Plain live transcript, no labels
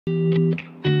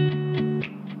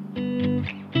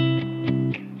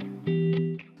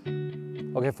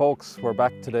Okay folks, we're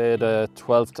back today, the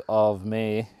 12th of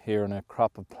May, here in a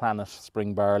crop of Planet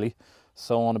spring barley,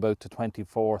 sown about the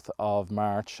 24th of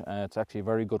March. It's actually a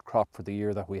very good crop for the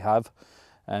year that we have.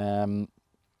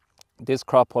 This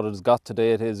crop, what it has got to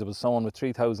date is it was sown with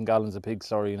 3,000 gallons of pig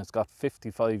slurry, and it's got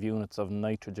 55 units of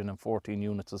nitrogen and 14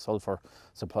 units of sulphur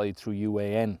supplied through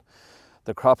UAN.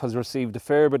 The crop has received a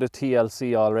fair bit of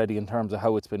TLC already in terms of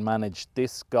how it's been managed.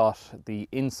 This got the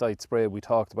Insight spray we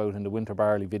talked about in the winter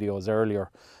barley videos earlier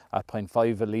at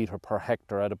 0.5 litre per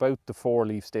hectare at about the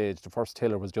 4-leaf stage. The first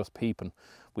tiller was just peeping.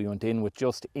 We went in with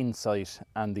just Insight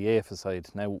and the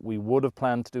Fungicide. Now, we would have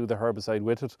planned to do the herbicide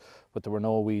with it, but there were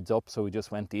no weeds up, so we just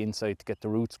went the Insight to get the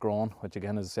roots grown, which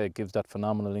again, as I say, gives that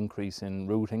phenomenal increase in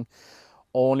rooting.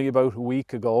 Only about a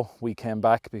week ago we came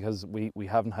back, because we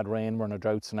haven't had rain, we're in a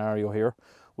drought scenario here.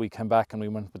 We came back and we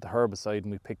went with the herbicide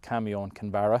and we picked Cameo and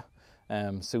Kinvara.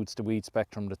 Suits the weed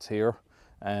spectrum that's here,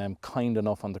 kind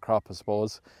enough on the crop I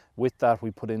suppose. With that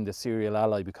we put in the cereal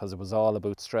ally because it was all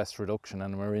about stress reduction,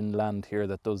 and we're in land here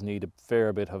that does need a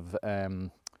fair bit of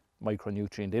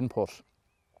micronutrient input.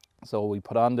 So we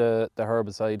put on the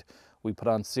herbicide, we put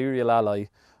on cereal ally.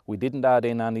 We didn't add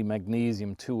in any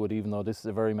magnesium to it, even though this is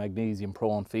a very magnesium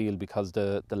prone field, because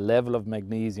the level of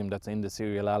magnesium that's in the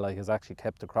cereal ally has actually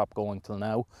kept the crop going till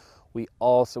now. We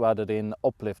also added in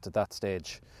Uplift at that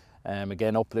stage.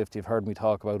 Again, Uplift, you've heard me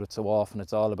talk about it so often,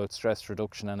 it's all about stress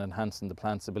reduction and enhancing the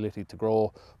plant's ability to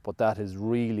grow, but that is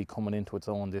really coming into its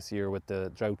own this year with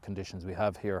the drought conditions we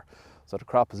have here. So the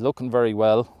crop is looking very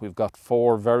well. We've got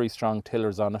 4 very strong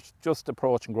tillers on it, just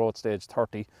approaching growth stage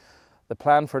 30. The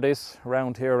plan for this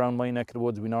around here, around my neck of the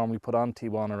woods, we normally put on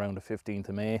T1 around the 15th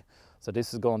of May. So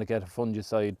this is going to get a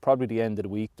fungicide probably the end of the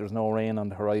week. There's no rain on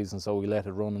the horizon, so we let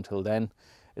it run until then.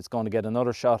 It's going to get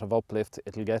another shot of Uplift.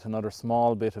 It'll get another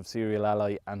small bit of cereal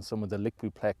ally and some of the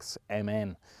Liquiplex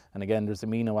MN. And again, there's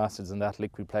amino acids in that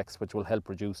Liquiplex which will help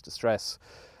reduce the stress.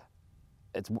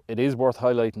 It is worth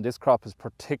highlighting, this crop is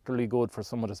particularly good for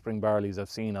some of the spring barleys I've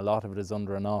seen. A lot of it is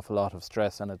under an awful lot of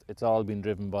stress, and it's all been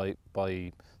driven by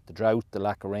the drought, the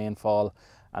lack of rainfall,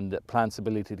 and the plant's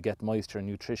ability to get moisture and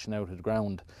nutrition out of the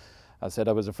ground. As I said,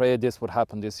 I was afraid this would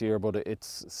happen this year, but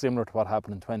it's similar to what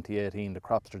happened in 2018. The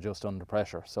crops are just under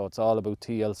pressure. So it's all about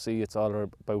TLC, it's all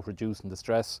about reducing the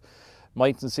stress.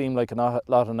 Mightn't seem like a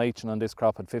lot of nitrogen on this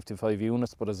crop at 55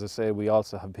 units, but as I say, we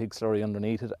also have pig slurry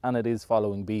underneath it, and it is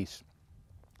following beet.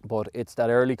 But it's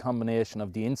that early combination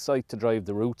of the Insight to drive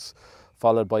the roots,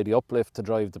 followed by the Uplift to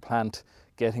drive the plant,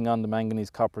 getting on the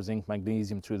manganese, copper, zinc,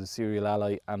 magnesium through the cereal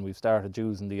ally, and we've started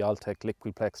using the Alltech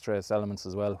Liquiplex trace elements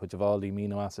as well, which have all the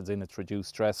amino acids in it to reduce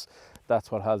stress.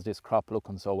 That's what has this crop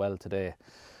looking so well today.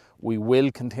 We will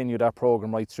continue that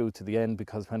program right through to the end,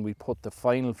 because when we put the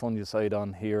final fungicide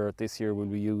on here this year, we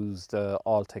will use the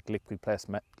Alltech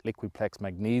Liquiplex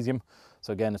Magnesium.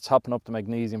 So again, it's topping up the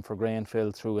magnesium for grain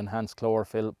fill through enhanced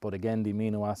chlorophyll, but again, the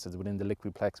amino acids within the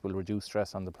Liquiplex will reduce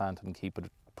stress on the plant and keep it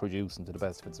producing to the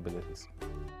best of its abilities.